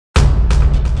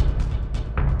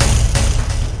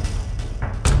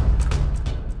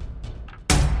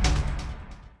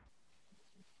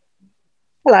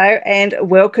Hello and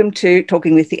welcome to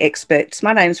Talking with the Experts.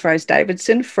 My name is Rose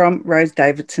Davidson from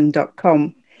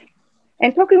rosedavidson.com.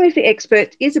 And Talking with the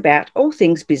Experts is about all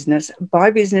things business, by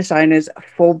business owners,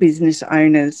 for business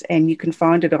owners. And you can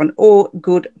find it on all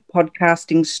good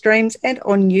podcasting streams and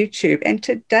on YouTube. And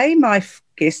today my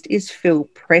guest is Phil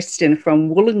Preston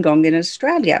from Wollongong in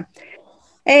Australia.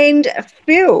 And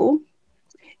Phil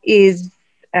is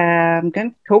going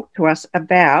to talk to us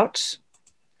about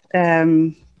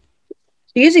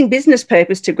using business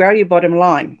purpose to grow your bottom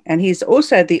line. And he's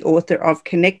also the author of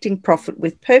Connecting Profit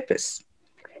with Purpose.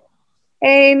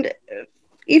 And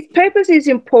if purpose is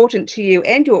important to you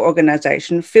and your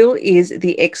organisation, Phil is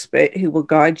the expert who will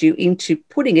guide you into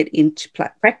putting it into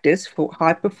practice for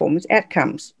high performance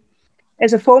outcomes.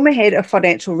 As a former head of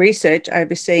financial research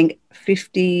overseeing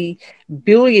 $50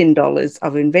 billion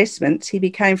of investments, he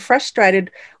became frustrated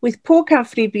with poor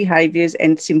company behaviours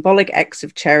and symbolic acts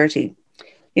of charity.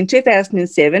 In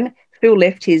 2007, Phil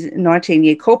left his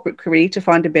 19-year corporate career to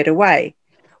find a better way,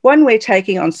 one where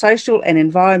taking on social and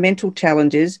environmental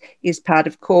challenges is part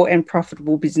of core and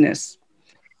profitable business.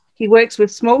 He works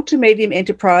with small to medium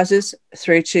enterprises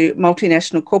through to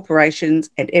multinational corporations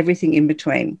and everything in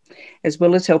between, as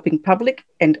well as helping public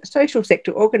and social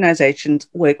sector organisations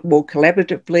work more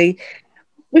collaboratively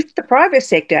with the private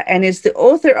sector, and is the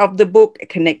author of the book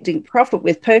Connecting Profit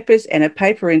with Purpose and a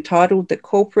paper entitled The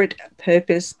Corporate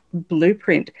Purpose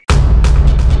Blueprint.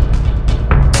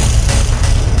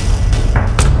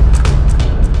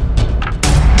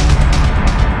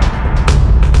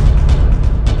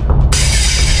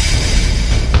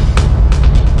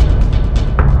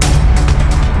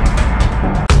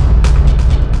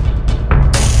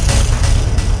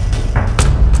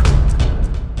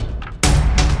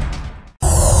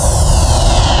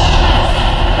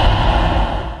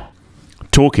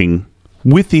 Talking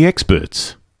with the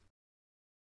Experts.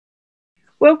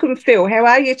 Welcome, Phil. How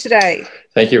are you today?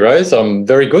 Thank you, Rose. I'm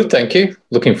very good, thank you.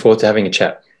 Looking forward to having a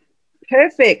chat.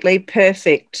 Perfectly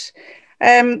perfect.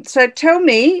 So tell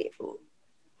me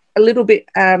a little bit,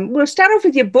 we'll start off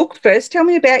with your book first. Tell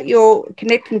me about your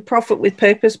Connecting Profit with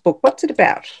Purpose book. What's it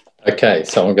about? Okay,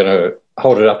 so I'm going to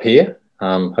hold it up here.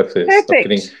 Hopefully it's not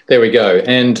getting... There we go.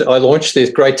 And I launched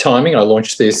this, great timing, I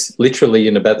launched this literally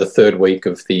in about the third week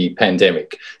of the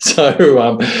pandemic.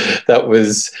 So that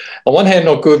was, on one hand,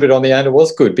 not good, but on the other, it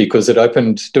was good because it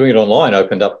opened, doing it online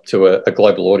opened up to a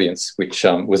global audience, which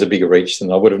was a bigger reach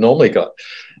than I would have normally got.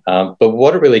 But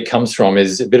what it really comes from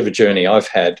is a bit of a journey I've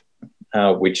had,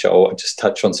 which I'll just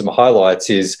touch on some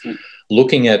highlights, is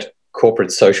looking at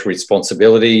corporate social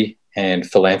responsibility and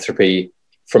philanthropy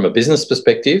from a business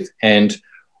perspective. And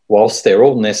whilst they're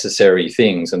all necessary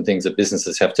things and things that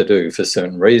businesses have to do for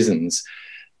certain reasons,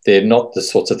 they're not the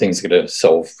sorts of things that are going to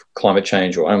solve climate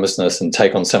change or homelessness and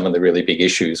take on some of the really big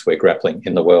issues we're grappling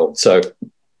in the world. So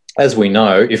as we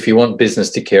know, if you want business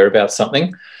to care about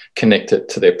something, connect it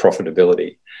to their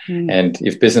profitability. And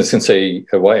if business can see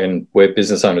a way, and we're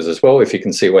business owners as well, if you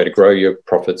can see a way to grow your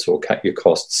profits or cut your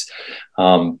costs,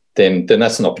 then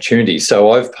that's an opportunity.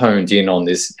 So I've honed in on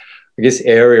this, I guess,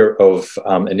 area of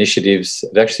initiatives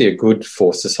that actually are good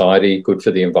for society, good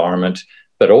for the environment,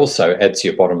 but also add to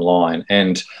your bottom line.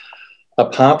 And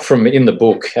apart from in the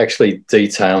book actually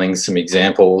detailing some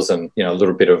examples and, a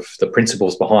little bit of the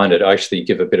principles behind it, I actually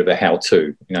give a bit of a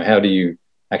how-to. How do you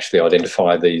actually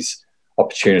identify these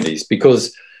opportunities?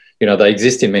 Because, they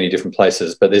exist in many different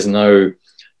places, but there's no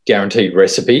guaranteed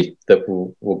recipe that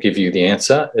will give you the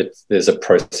answer. There's a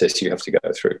process you have to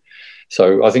go through.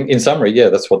 So I think in summary,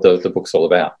 that's what the book's all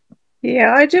about.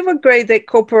 Yeah, I do agree that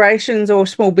corporations or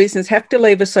small business have to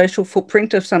leave a social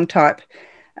footprint of some type.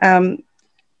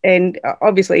 And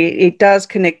obviously it does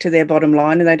connect to their bottom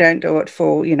line, and they don't do it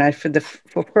for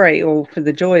free or for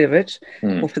the joy of it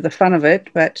or for the fun of it.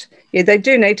 But yeah, they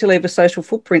do need to leave a social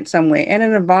footprint somewhere and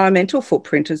an environmental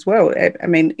footprint as well. I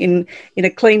mean, in a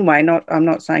clean way. I'm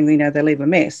not saying they leave a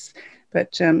mess,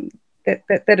 but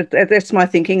that's my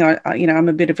thinking. I'm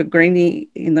a bit of a greenie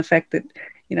in the fact that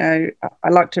I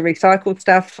like to recycle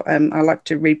stuff. I like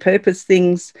to repurpose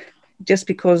things, just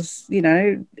because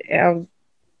our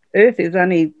Earth is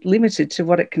only limited to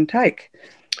what it can take.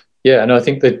 Yeah, and I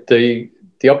think that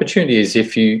the opportunity is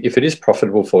if it is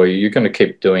profitable for you, you're going to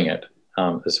keep doing it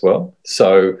as well.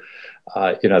 So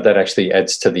that actually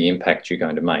adds to the impact you're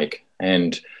going to make.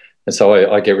 And so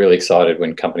I get really excited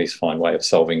when companies find a way of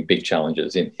solving big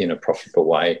challenges in a profitable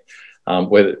way,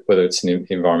 whether it's an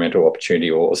environmental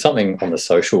opportunity or something on the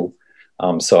social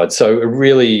side. So a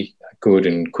really good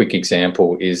and quick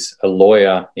example is a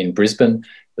lawyer in Brisbane,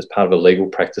 as part of a legal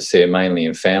practice there, mainly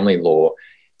in family law,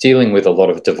 dealing with a lot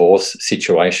of divorce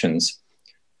situations.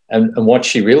 And what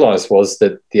she realised was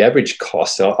that the average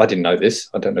cost, I didn't know this,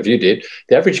 I don't know if you did,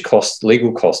 the average cost,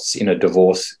 legal costs in a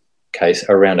divorce case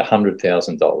are around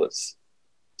 $100,000.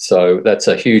 So that's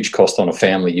a huge cost on a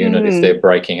family unit if they're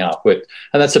breaking up. And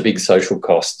that's a big social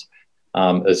cost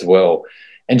as well.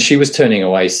 And she was turning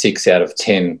away 6 out of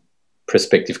 10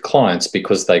 prospective clients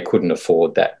because they couldn't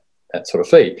afford that sort of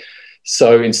fee.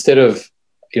 So instead of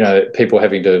people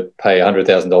having to pay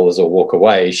 $100,000 or walk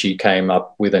away, she came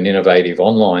up with an innovative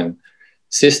online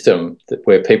system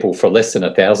where people for less than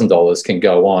 $1,000 can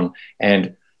go on,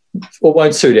 and it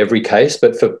won't suit every case,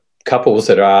 but for couples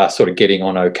that are sort of getting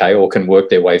on okay or can work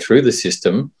their way through the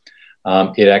system,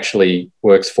 it actually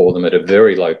works for them at a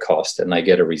very low cost and they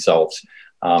get a result.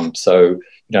 So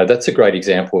that's a great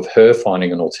example of her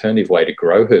finding an alternative way to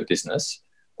grow her business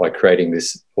by creating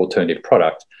this alternative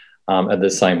product. At the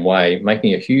same way,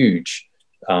 making a huge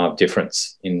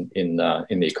difference in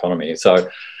the economy. So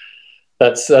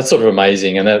that's sort of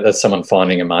amazing, and that's someone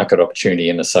finding a market opportunity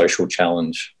in a social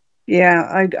challenge. Yeah,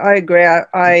 I agree.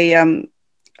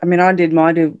 I did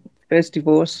my first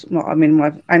divorce. My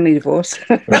only divorce.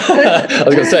 I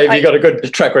was going to say, have you got a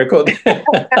good track record?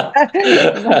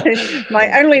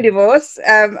 my only divorce.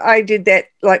 I did that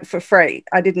for free.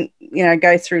 I didn't,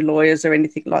 go through lawyers or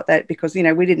anything like that because,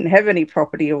 we didn't have any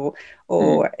property or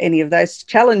any of those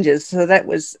challenges. So that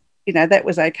was, that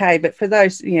was okay. But for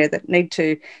those, that need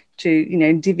to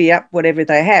divvy up whatever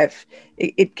they have,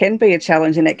 it can be a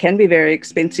challenge and it can be very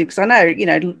expensive. Because I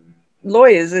know,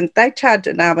 lawyers, and they charge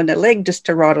an arm and a leg just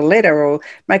to write a letter or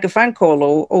make a phone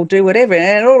call or do whatever,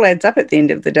 and it all adds up at the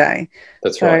end of the day.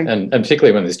 That's right, and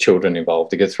particularly when there's children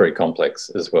involved, it gets very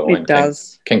complex as well. It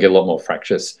does. Can get a lot more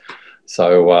fractious.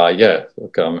 So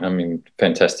look,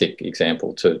 fantastic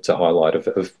example to highlight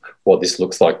of what this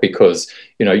looks like, because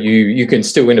you can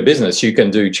still win a business, you can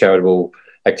do charitable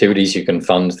activities, you can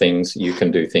fund things, you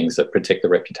can do things that protect the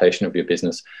reputation of your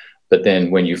business. But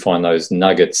then when you find those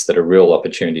nuggets that are real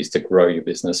opportunities to grow your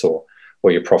business or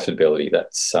your profitability,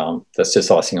 that's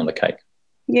just icing on the cake.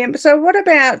 Yeah. So what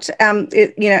about an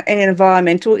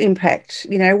environmental impact?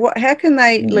 How can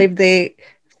they leave their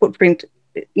footprint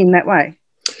in that way?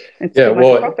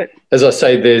 As I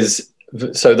say,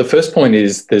 so the first point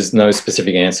is there's no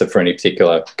specific answer for any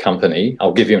particular company.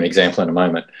 I'll give you an example in a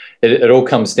moment. It all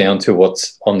comes down to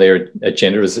what's on their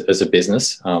agenda as a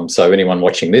business. So anyone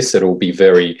watching this, it'll be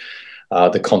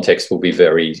the context will be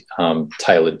very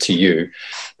tailored to you.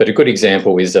 But a good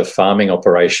example is a farming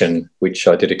operation, which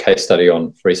I did a case study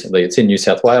on recently. It's in New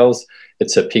South Wales.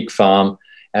 It's a pig farm.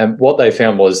 And what they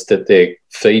found was that their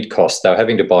feed costs, they were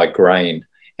having to buy grain.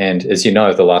 And as you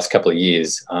know, the last couple of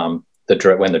years, when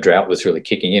the drought was really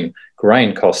kicking in,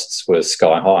 grain costs were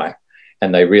sky high,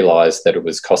 and they realised that it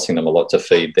was costing them a lot to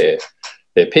feed their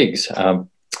pigs.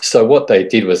 So what they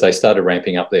did was they started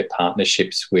ramping up their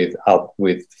partnerships with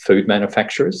food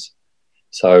manufacturers.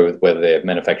 So whether they're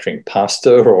manufacturing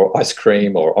pasta or ice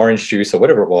cream or orange juice or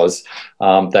whatever it was,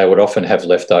 they would often have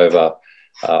leftover,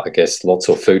 lots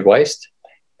of food waste.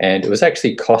 And it was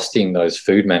actually costing those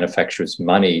food manufacturers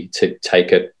money to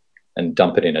take it and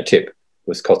dump it in a tip. It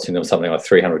was costing them something like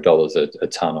 $300 a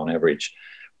tonne on average.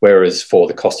 Whereas for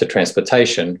the cost of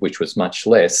transportation, which was much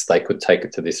less, they could take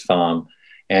it to this farm,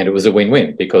 and it was a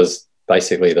win-win because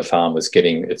basically the farm was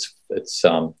getting its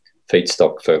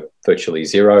feedstock for virtually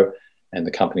zero, and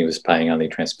the company was paying only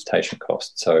transportation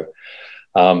costs. So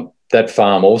that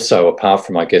farm also, apart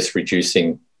from,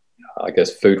 reducing,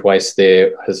 food waste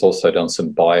there, has also done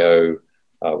some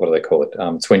what do they call it?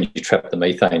 It's when you trap the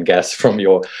methane gas from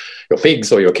your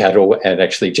pigs or your cattle and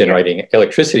actually generating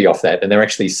electricity off that, and they're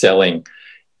actually selling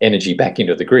energy back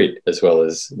into the grid as well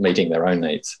as meeting their own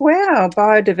needs. Wow,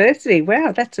 biodiversity.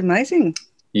 Wow, that's amazing.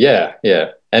 Yeah.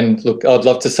 And look, I'd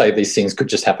love to say these things could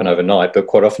just happen overnight, but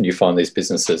quite often you find these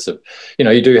businesses,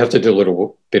 you do have to do a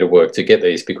little bit of work to get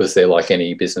these, because they're like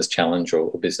any business challenge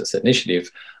or business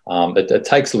initiative. It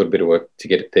takes a little bit of work to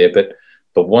get it there,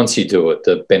 but once you do it,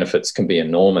 the benefits can be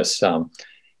enormous.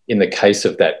 In the case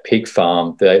of that pig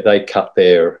farm, they cut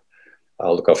their,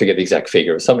 I forget the exact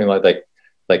figure, something like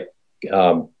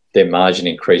their margin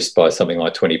increased by something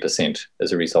like 20%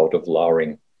 as a result of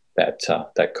lowering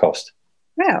that cost.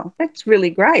 Wow, that's really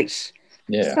great.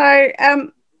 Yeah.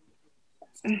 So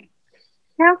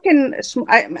how can,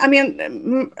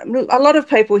 a lot of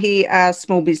people here are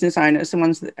small business owners, the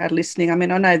ones that are listening. I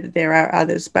know that there are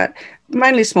others, but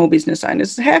mainly small business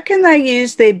owners. How can they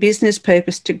use their business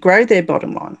purpose to grow their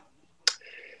bottom line?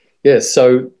 Yeah,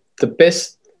 so the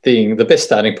best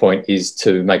starting point is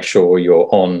to make sure you're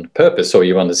on purpose, or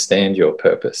you understand your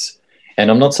purpose.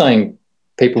 And I'm not saying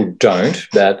people don't,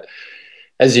 that,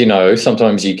 as you know,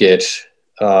 sometimes you get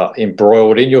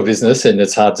embroiled in your business, and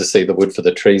it's hard to see the wood for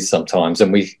the trees sometimes.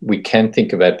 And we can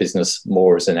think about business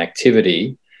more as an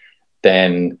activity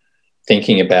than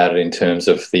thinking about it in terms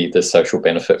of the social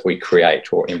benefit we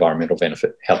create or environmental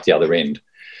benefit out the other end.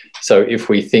 So if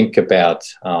we think about,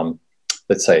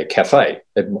 let's say, a cafe,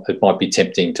 it might be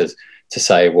tempting to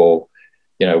say, well,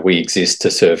 you know, we exist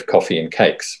to serve coffee and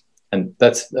cakes. And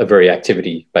that's a very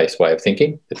activity-based way of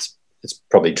thinking. It's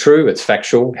probably true, it's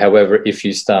factual. However, if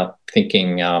you start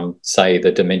thinking, say,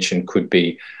 the dimension could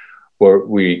be where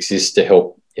we exist to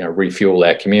help, you know, refuel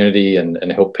our community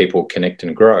and help people connect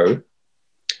and grow,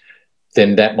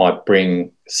 then that might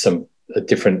bring a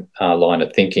different line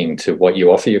of thinking to what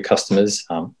you offer your customers,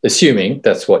 assuming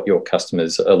that's what your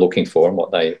customers are looking for and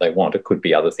what they want. It could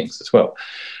be other things as well.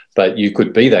 But you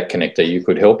could be that connector. You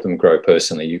could help them grow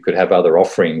personally. You could have other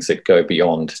offerings that go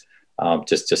beyond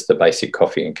just the basic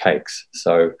coffee and cakes.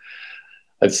 So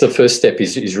it's the first step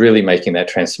is really making that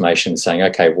transformation, saying,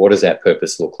 okay, what does that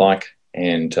purpose look like?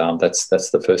 And that's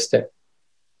the first step.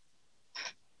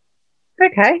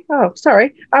 Okay. Oh,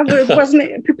 sorry. I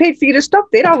wasn't prepared for you to stop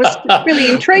there. I was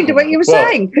really intrigued at what you were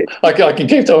saying. I can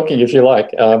keep talking if you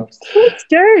like. Let's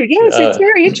do. Yes, it's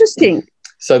very interesting.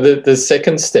 So the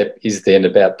second step is then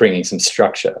about bringing some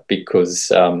structure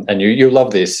because, and you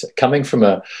love this, coming from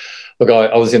look,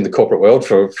 I was in the corporate world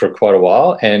for quite a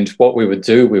while, and what we would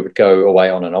do, we would go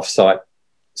away on an offsite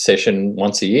session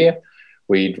once a year.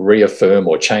 We'd reaffirm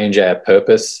or change our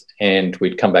purpose, and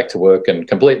we'd come back to work and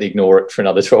completely ignore it for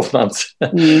another 12 months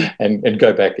and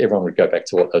go back. Everyone would go back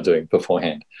to what they're doing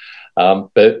beforehand.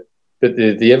 But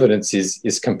the evidence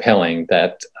is compelling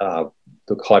that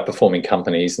the high-performing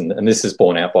companies, and this is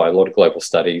borne out by a lot of global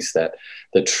studies, that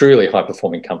the truly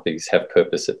high-performing companies have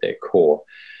purpose at their core.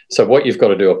 So what you've got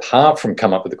to do, apart from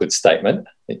come up with a good statement,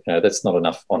 you know, that's not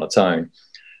enough on its own.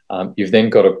 You've then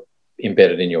got to embed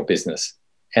it in your business.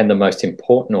 And the most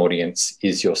important audience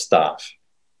is your staff.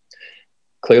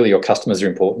 Clearly, your customers are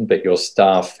important, but your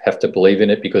staff have to believe in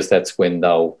it because that's when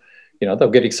they'll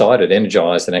get excited,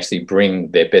 energized, and actually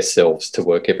bring their best selves to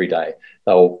work every day.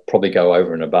 They'll probably go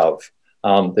over and above.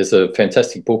 There's a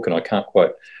fantastic book, and I can't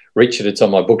quite reach it. It's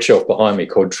on my bookshelf behind me,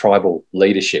 called Tribal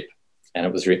Leadership. And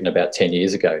it was written about 10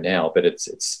 years ago now, but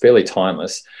it's fairly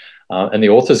timeless. And the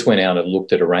authors went out and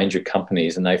looked at a range of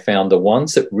companies, and they found the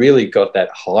ones that really got that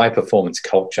high-performance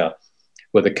culture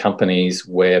were the companies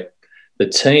where the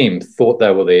team thought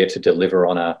they were there to deliver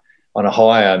on a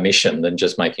higher mission than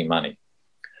just making money.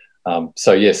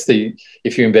 So yes,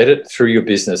 if you embed it through your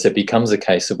business, it becomes a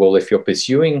case of, well, if you're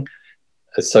pursuing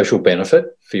a social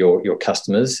benefit for your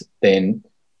customers, then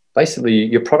basically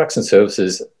your products and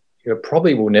services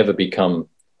probably will never become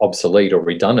obsolete or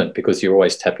redundant because you're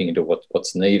always tapping into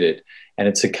what's needed. And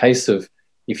it's a case of,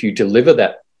 if you deliver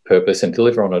that purpose and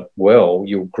deliver on it well,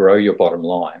 you'll grow your bottom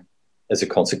line as a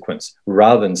consequence,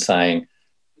 rather than saying,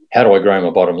 how do I grow my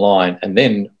bottom line? And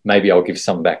then maybe I'll give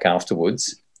some back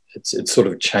afterwards. It's sort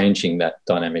of changing that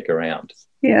dynamic around.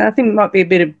 Yeah, I think it might be a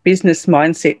bit of business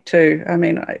mindset too. I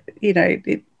mean,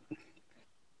 it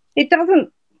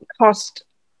doesn't cost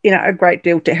a great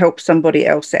deal to help somebody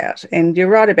else out. And you're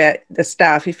right about the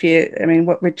staff.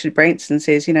 What Richard Branson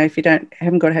says, if you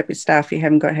haven't got happy staff, you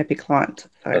haven't got a happy client.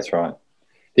 So. That's right.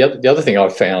 The other thing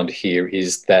I've found here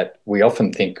is that we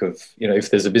often think of, if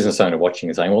there's a business owner watching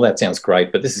and saying, well, that sounds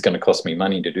great, but this is going to cost me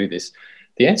money to do this.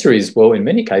 The answer is, well, in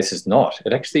many cases, not.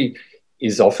 It actually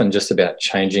is often just about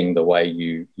changing the way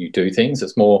you do things.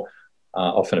 It's more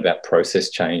often about process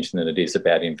change than it is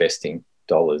about investing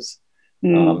dollars.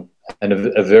 And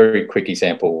a very quick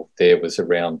example there was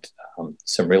around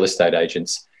some real estate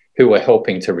agents who were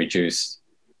helping to reduce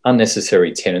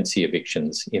unnecessary tenancy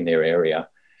evictions in their area,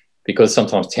 because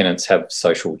sometimes tenants have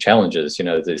social challenges.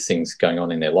 There's things going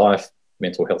on in their life,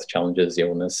 mental health challenges,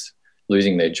 illness,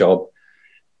 losing their job.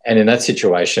 And in that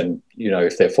situation,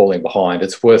 if they're falling behind,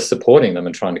 it's worth supporting them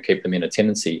and trying to keep them in a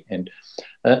tenancy. And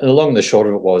along the short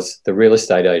of it was, the real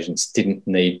estate agents didn't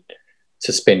need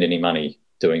to spend any money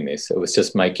doing this. It was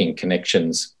just making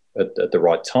connections at the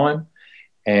right time,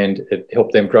 and it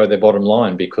helped them grow their bottom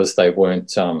line because they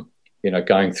weren't,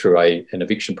 going through an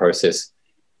eviction process.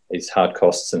 It's hard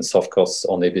costs and soft costs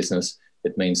on their business.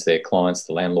 It means their clients,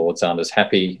 the landlords, aren't as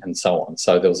happy, and so on.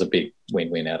 So there was a big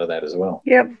win-win out of that as well.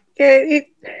 Yep. Yeah,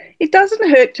 it doesn't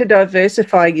hurt to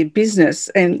diversify your business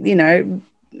and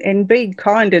be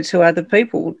kinder to other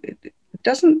people. It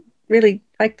doesn't really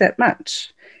take that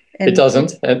much. It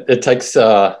doesn't. It takes,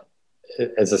 as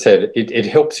I said, it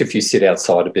helps if you sit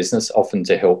outside a business, often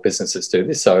to help businesses do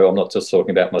this. So I'm not just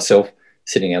talking about myself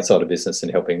sitting outside of business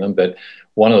and helping them. But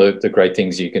one of the great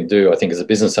things you can do, I think, as a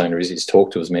business owner is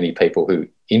talk to as many people who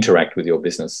interact with your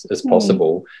business as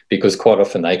possible, because quite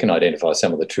often they can identify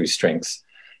some of the true strengths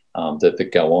that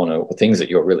go on, or things that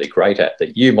you're really great at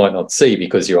that you might not see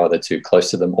because you're either too close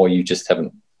to them or you just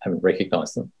haven't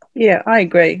recognised them. Yeah, I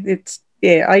agree.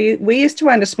 We used to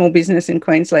own a small business in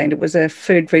Queensland. It was a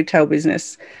food retail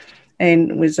business,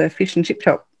 and it was a fish and chip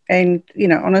shop. And, you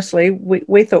know, honestly,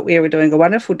 we thought we were doing a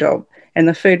wonderful job, and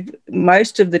the food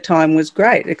most of the time was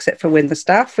great, except for when the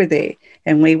staff were there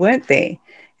and we weren't there.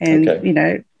 And, you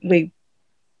know,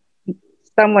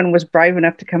 someone was brave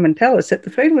enough to come and tell us that the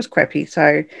food was crappy.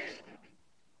 So,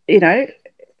 you know,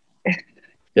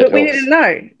 but we didn't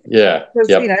know. Yeah. Because,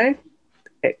 you know,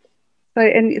 so,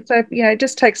 you know, it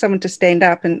just takes someone to stand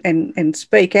up and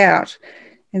speak out.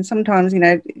 And sometimes, you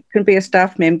know, it can be a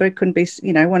staff member, it can be,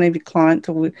 you know, one of your clients,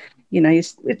 or, you know,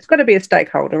 it's got to be a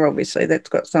stakeholder, obviously, that's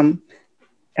got some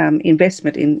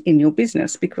investment in your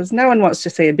business, because no one wants to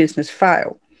see a business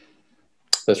fail.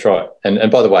 That's right. And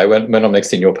by the way, when I'm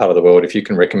next in your part of the world, if you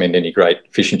can recommend any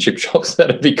great fish and chip shops,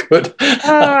 that'd be good. Oh,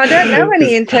 I don't know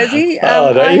any in Tassie.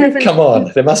 Don't you? Come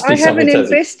on, there must be some in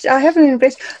Tassie. I haven't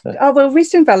invested. Oh, well,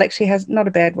 Ristonvale actually has not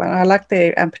a bad one. I like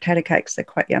their potato cakes. They're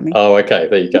quite yummy. Oh, okay.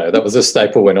 There you go. That was a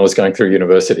staple when I was going through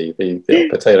university, the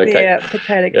potato cake. Yeah,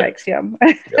 potato cakes, yum.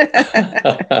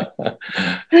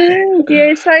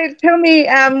 Yeah, so tell me,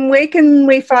 where can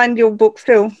we find your book,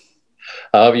 Phil?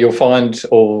 You'll find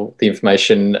all the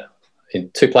information in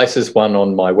two places, one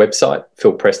on my website,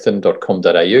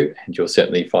 philpreston.com.au, and you'll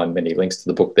certainly find many links to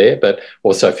the book there. But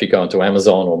also, if you go onto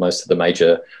Amazon or most of the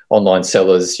major online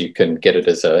sellers, you can get it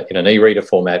in an e-reader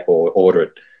format or order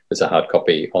it as a hard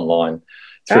copy online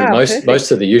through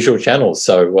most of the usual channels.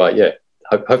 So,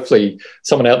 hopefully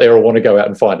someone out there will want to go out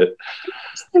and find it.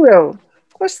 They will.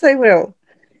 Of course they will.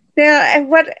 Now, and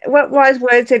what wise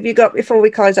words have you got before we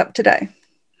close up today?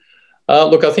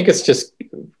 Look, I think it's just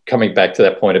coming back to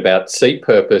that point about see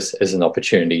purpose as an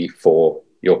opportunity for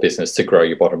your business to grow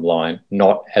your bottom line,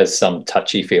 not as some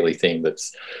touchy-feely thing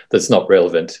that's not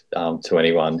relevant to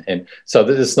anyone. And so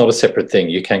this is not a separate thing.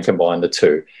 You can combine the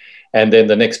two. And then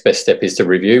the next best step is to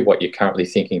review what you're currently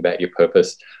thinking about your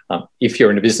purpose. If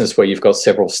you're in a business where you've got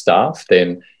several staff,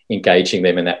 then engaging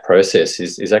them in that process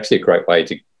is actually a great way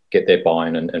to get their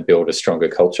buy-in and build a stronger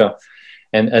culture.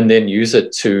 And then use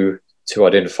it to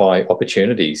identify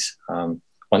opportunities.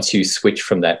 Once you switch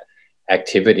from that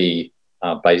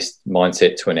activity-based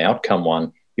mindset to an outcome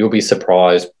one, you'll be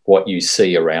surprised what you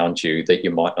see around you that you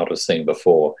might not have seen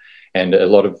before. And a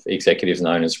lot of executives and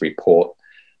owners report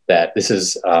that this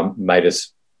has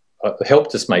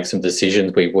helped us make some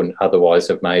decisions we wouldn't otherwise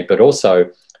have made, but also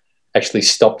actually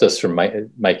stopped us from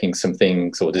making some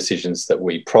things or decisions that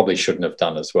we probably shouldn't have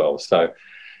done as well. So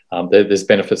there's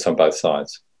benefits on both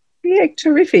sides. Yeah,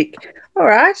 terrific. All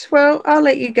right. Well, I'll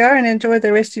let you go and enjoy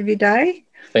the rest of your day.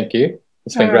 Thank you.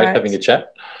 It's been great having a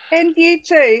chat. And you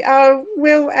too.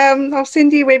 I'll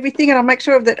send you everything, and I'll make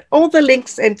sure that all the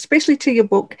links, and especially to your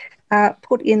book, are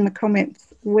put in the comments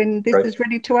when this is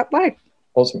ready to upload.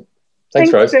 Awesome.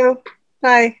 Thanks, Rose. Phil.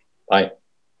 Bye. Bye.